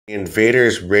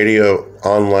Invaders radio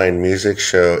online music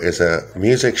show is a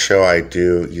music show I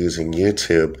do using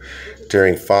YouTube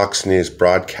during Fox News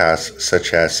broadcasts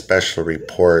such as Special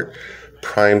Report,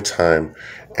 Primetime,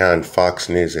 and Fox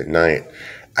News at Night.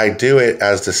 I do it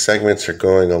as the segments are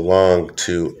going along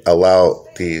to allow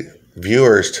the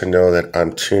viewers to know that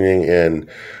I'm tuning in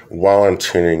while I'm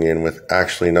tuning in with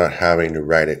actually not having to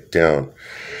write it down.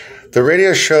 The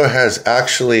radio show has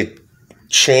actually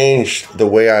changed the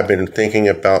way I've been thinking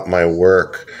about my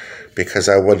work because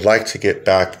I would like to get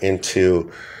back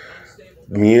into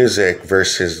music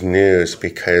versus news,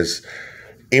 because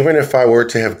even if I were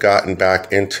to have gotten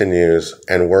back into news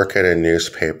and work at a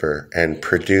newspaper and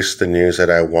produce the news that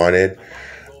I wanted,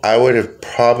 I would have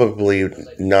probably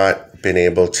not been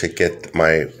able to get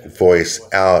my voice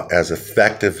out as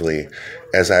effectively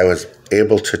as I was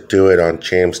able to do it on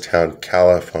Jamestown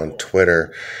Caliph on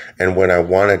Twitter and when I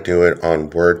want to do it on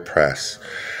WordPress.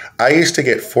 I used to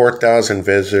get 4,000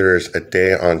 visitors a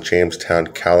day on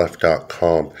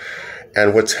JamestownCaliph.com.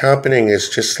 And what's happening is,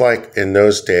 just like in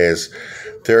those days,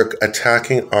 they're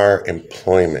attacking our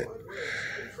employment.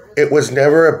 It was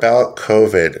never about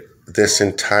COVID, this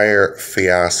entire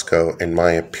fiasco, in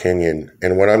my opinion.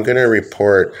 And what I'm going to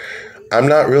report, I'm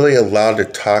not really allowed to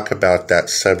talk about that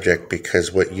subject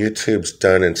because what YouTube's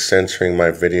done in censoring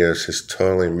my videos has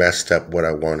totally messed up what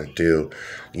I want to do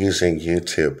using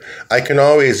YouTube. I can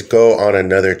always go on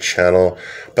another channel,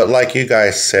 but like you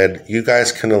guys said, you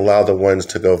guys can allow the ones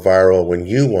to go viral when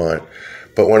you want.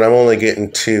 But when I'm only getting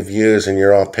 2 views and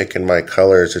you're all picking my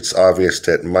colors, it's obvious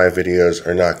that my videos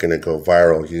are not going to go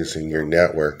viral using your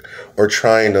network or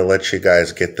trying to let you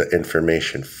guys get the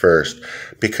information first,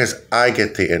 because I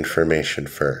get the information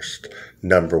first,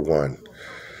 number one.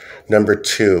 Number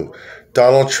two,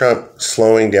 Donald Trump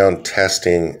slowing down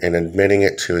testing and admitting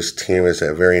it to his team is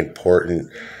a very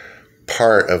important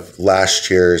part of last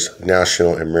year's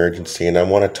national emergency. And I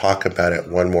want to talk about it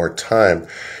one more time,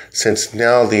 since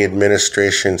now the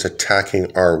administration's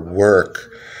attacking our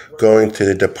work, going to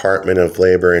the Department of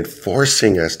Labor and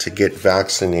forcing us to get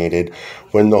vaccinated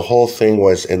when the whole thing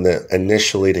was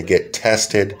initially to get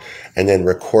tested and then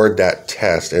record that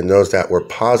test. And those that were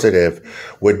positive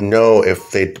would know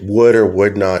if they would or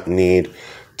would not need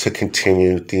to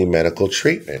continue the medical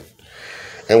treatment.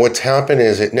 And what's happened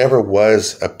is it never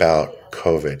was about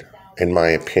COVID, in my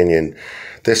opinion.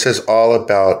 This is all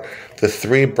about the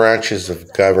 3 branches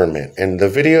of government. And the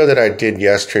video that I did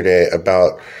yesterday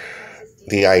about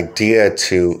the idea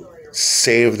to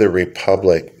save the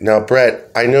Republic. Now, Brett,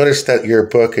 I noticed that your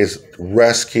book is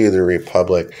Rescue the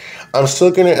Republic. I'm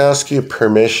still going to ask you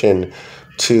permission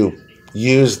to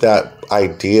use that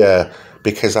idea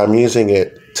because I'm using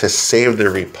it to save the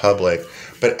Republic.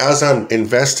 But as I'm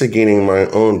investigating my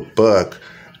own book,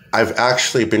 I've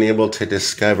actually been able to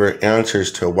discover answers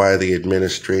to why the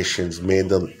administration's made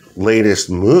the latest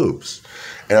moves.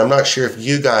 And I'm not sure if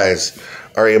you guys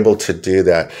are able to do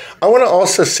that. I want to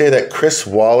also say that Chris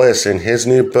Wallace in his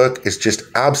new book is just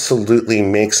absolutely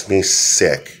makes me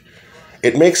sick.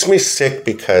 It makes me sick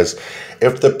because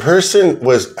if the person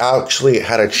was actually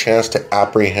had a chance to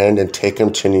apprehend and take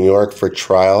him to New York for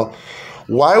trial,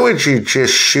 why would you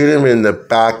just shoot him in the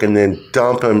back and then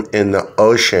dump him in the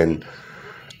ocean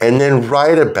and then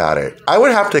write about it? I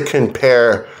would have to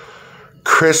compare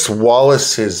Chris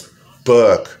Wallace's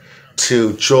book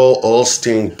to Joel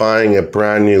Osteen buying a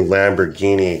brand new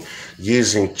Lamborghini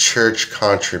using church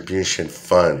contribution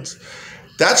funds.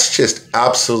 That's just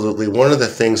absolutely one of the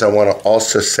things I want to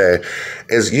also say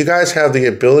is you guys have the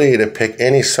ability to pick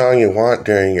any song you want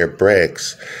during your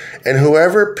breaks. And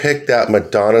whoever picked that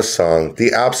Madonna song,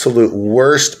 the absolute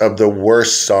worst of the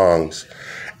worst songs,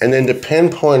 and then to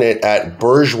pinpoint it at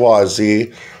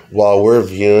bourgeoisie while we're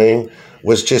viewing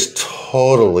was just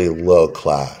totally low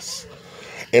class.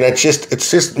 And it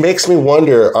just makes me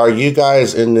wonder, are you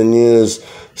guys in the news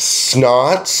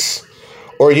snots?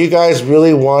 Or you guys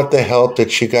really want the help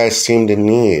that you guys seem to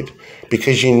need?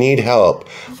 Because you need help.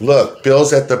 Look,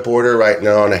 Bill's at the border right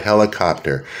now on a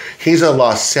helicopter. He's a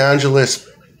Los Angeles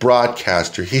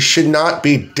broadcaster. He should not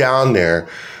be down there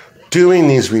doing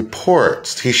these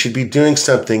reports. He should be doing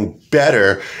something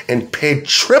better and paid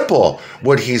triple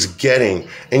what he's getting.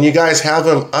 And you guys have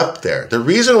him up there. The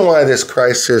reason why this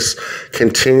crisis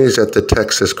continues at the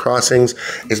Texas crossings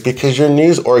is because your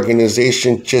news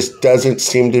organization just doesn't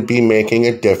seem to be making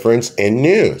a difference in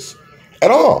news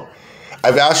at all.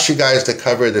 I've asked you guys to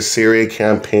cover the Syria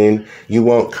campaign. You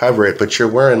won't cover it, but you're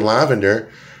wearing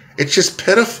lavender. It's just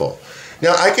pitiful.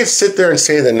 Now, I could sit there and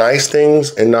say the nice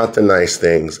things and not the nice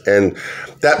things. And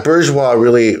that bourgeois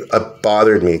really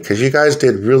bothered me because you guys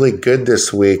did really good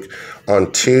this week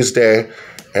on Tuesday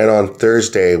and on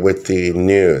Thursday with the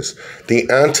news. The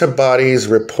antibodies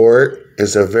report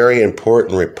is a very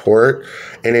important report,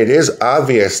 and it is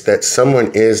obvious that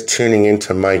someone is tuning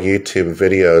into my YouTube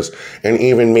videos, and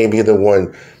even maybe the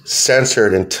one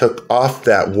censored and took off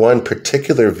that one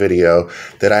particular video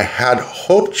that I had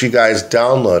hoped you guys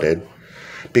downloaded,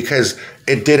 because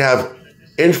it did have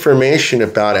information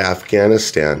about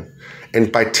Afghanistan.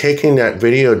 And by taking that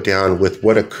video down with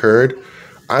what occurred,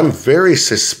 I'm very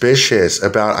suspicious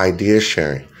about idea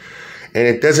sharing. And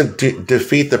it doesn't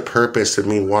defeat the purpose of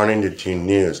me wanting to do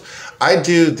news. I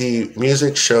do the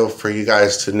music show for you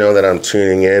guys to know that I'm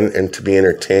tuning in and to be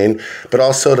entertained, but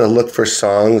also to look for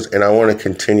songs, and I want to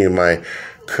continue my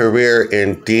career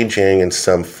in DJing in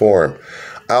some form.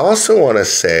 I also want to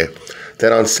say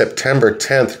that on September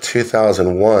 10th,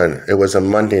 2001, it was a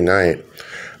Monday night,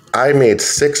 I made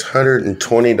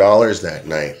 $620 that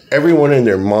night. Everyone and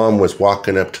their mom was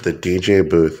walking up to the DJ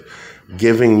booth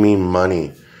giving me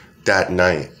money that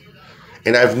night.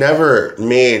 And I've never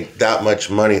made that much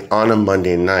money on a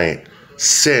Monday night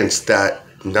since that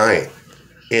night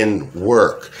in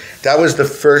work. That was the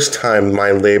first time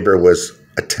my labor was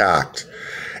attacked.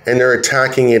 And they're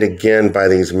attacking it again by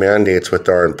these mandates with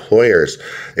our employers.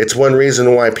 It's one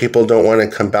reason why people don't want to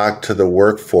come back to the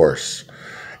workforce.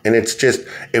 And it's just,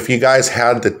 if you guys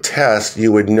had the test,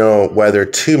 you would know whether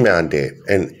to mandate.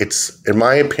 And it's, in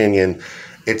my opinion,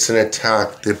 it's an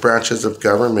attack. The branches of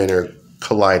government are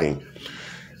colliding.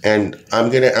 And I'm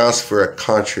going to ask for a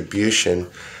contribution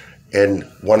and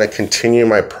want to continue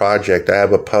my project. I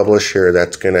have a publisher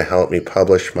that's going to help me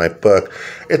publish my book.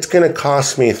 It's going to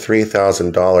cost me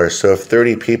 $3,000. So if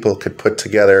 30 people could put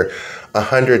together a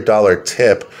 $100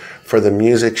 tip for the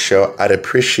music show, I'd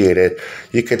appreciate it.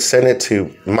 You could send it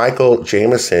to Michael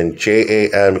Jameson,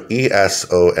 Jameson,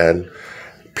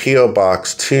 P.O.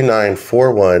 Box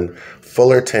 2941,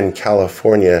 Fullerton,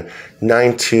 California,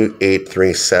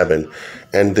 92837.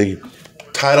 And the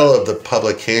title of the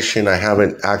publication, I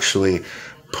haven't actually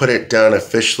put it down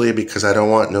officially because I don't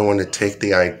want no one to take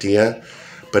the idea,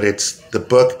 but the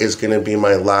book is going to be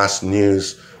my last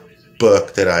news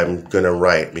book that I'm going to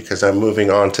write, because I'm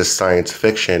moving on to science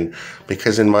fiction,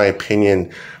 because in my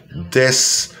opinion,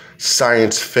 this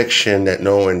science fiction that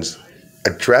no one's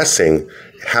addressing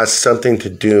has something to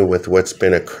do with what's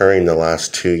been occurring the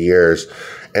last 2 years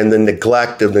and the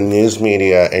neglect of the news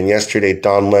media. And yesterday,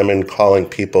 Don Lemon calling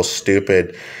people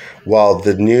stupid, while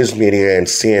the news media and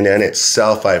CNN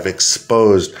itself I've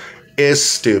exposed is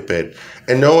stupid.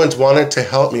 And no one's wanted to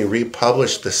help me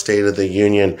republish the State of the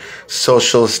Union,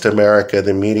 Socialist America,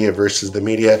 the media versus the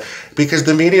media, because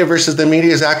the media versus the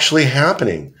media is actually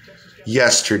happening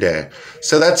yesterday.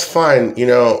 So that's fine. You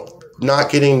know,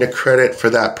 not getting the credit for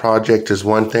that project is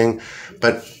one thing,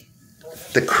 but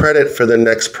the credit for the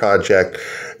next project,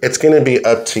 it's going to be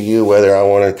up to you whether I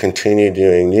want to continue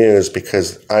doing news,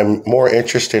 because I'm more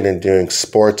interested in doing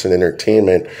sports and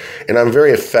entertainment, and I'm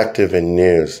very effective in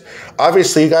news.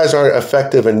 Obviously, you guys aren't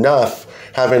effective enough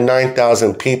having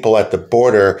 9,000 people at the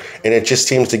border, and it just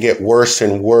seems to get worse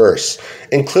and worse,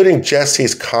 including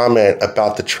Jesse's comment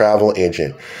about the travel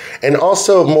agent. And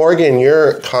also, Morgan,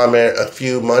 your comment a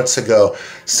few months ago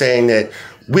saying that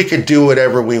we could do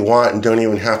whatever we want and don't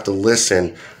even have to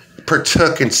listen,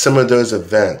 partook in some of those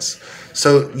events.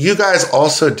 So you guys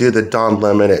also do the Don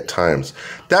Lemon at times.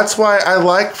 That's why I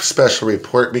like Special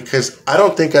Report, because I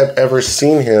don't think I've ever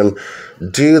seen him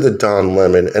do the Don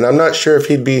Lemon. And I'm not sure if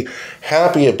he'd be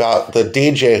happy about the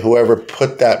DJ, whoever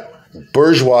put that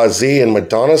Bourgeoisie and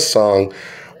Madonna song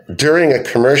during a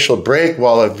commercial break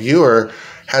while a viewer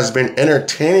has been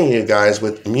entertaining you guys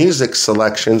with music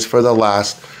selections for the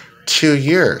last 2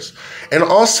 years. And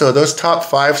also those top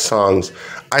 5 songs,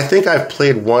 I think I've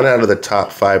played 1 out of the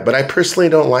top 5, but I personally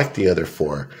don't like the other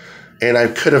 4. And I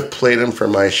could have played them for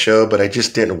my show, but I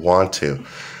just didn't want to.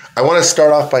 I want to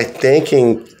start off by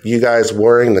thanking you guys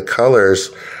wearing the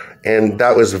colors, and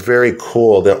that was very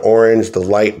cool. The orange, the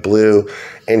light blue,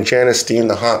 and Janistine,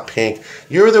 the hot pink.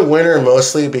 You're the winner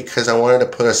mostly because I wanted to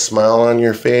put a smile on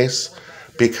your face,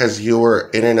 because you were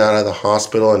in and out of the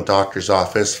hospital and doctor's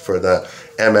office for the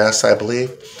MS, I believe.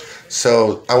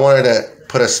 So I wanted to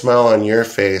put a smile on your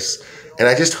face, and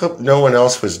I just hope no one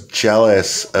else was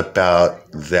jealous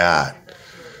about that.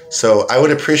 So I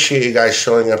would appreciate you guys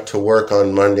showing up to work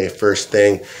on Monday first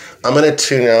thing. I'm going to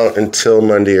tune out until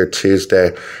Monday or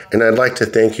Tuesday, and I'd like to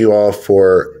thank you all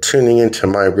for tuning into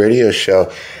my radio show.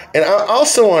 And I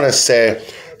also want to say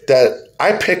that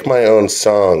I pick my own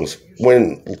songs.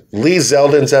 When Lee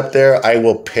Zeldin's up there, I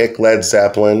will pick Led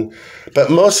Zeppelin.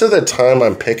 But most of the time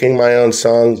I'm picking my own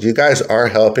songs. You guys are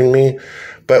helping me.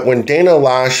 But when Dana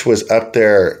Loesch was up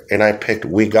there and I picked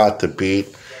We Got the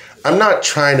Beat, I'm not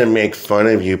trying to make fun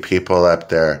of you people up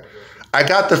there. I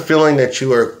got the feeling that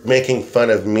you are making fun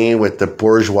of me with the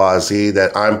bourgeoisie,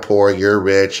 that I'm poor, you're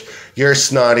rich, you're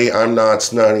snotty, I'm not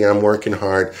snotty, I'm working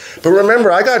hard. But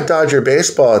remember, I got Dodger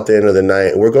baseball at the end of the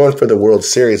night. We're going for the World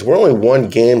Series. We're only one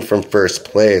game from first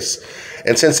place.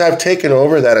 And since I've taken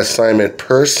over that assignment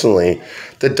personally,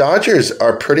 the Dodgers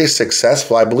are pretty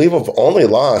successful. I believe I've only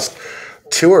lost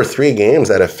 2 or 3 games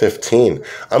out of 15.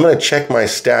 I'm going to check my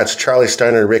stats. Charlie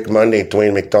Steiner, Rick Monday,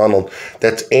 Dwayne McDonald.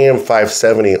 That's AM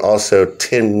 570. Also,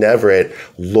 Tim Neverett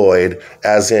Lloyd,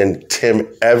 as in Tim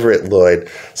Everett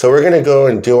Lloyd. So we're going to go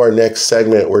and do our next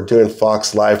segment. We're doing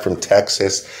Fox Live from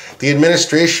Texas. The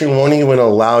administration won't even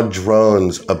allow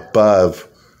drones above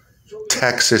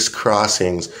Texas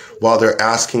crossings while they're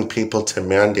asking people to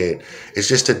mandate. It's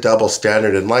just a double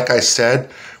standard. And like I said,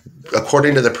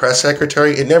 according to the press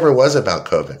secretary, it never was about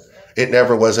COVID. It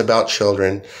never was about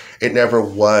children. It never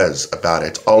was about it.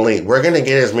 It's only, we're going to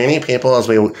get as many people as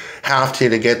we have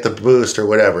to get the boost or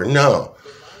whatever. No.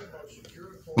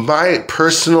 My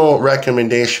personal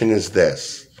recommendation is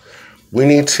this. We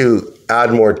need to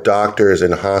add more doctors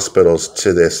and hospitals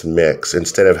to this mix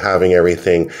instead of having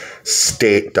everything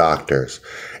state doctors.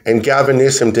 And Gavin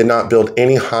Newsom did not build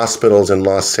any hospitals in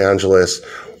Los Angeles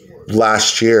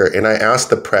last year. And I asked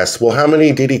the press, well, how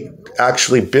many did he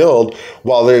actually build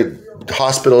while the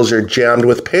hospitals are jammed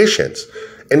with patients?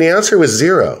 And the answer was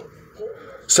 0.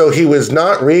 So he was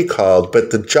not recalled,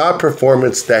 but the job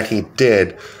performance that he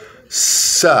did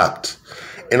sucked.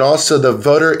 And also the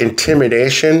voter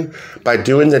intimidation by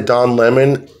doing the Don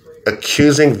Lemon,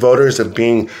 accusing voters of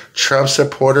being Trump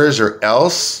supporters or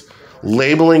else,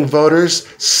 labeling voters,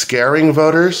 scaring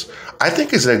voters, I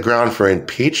think is a ground for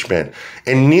impeachment.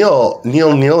 And Neil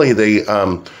Neely,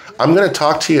 I'm going to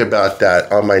talk to you about that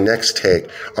on my next take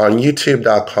on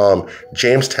youtube.com,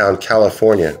 Jamestown,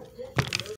 California.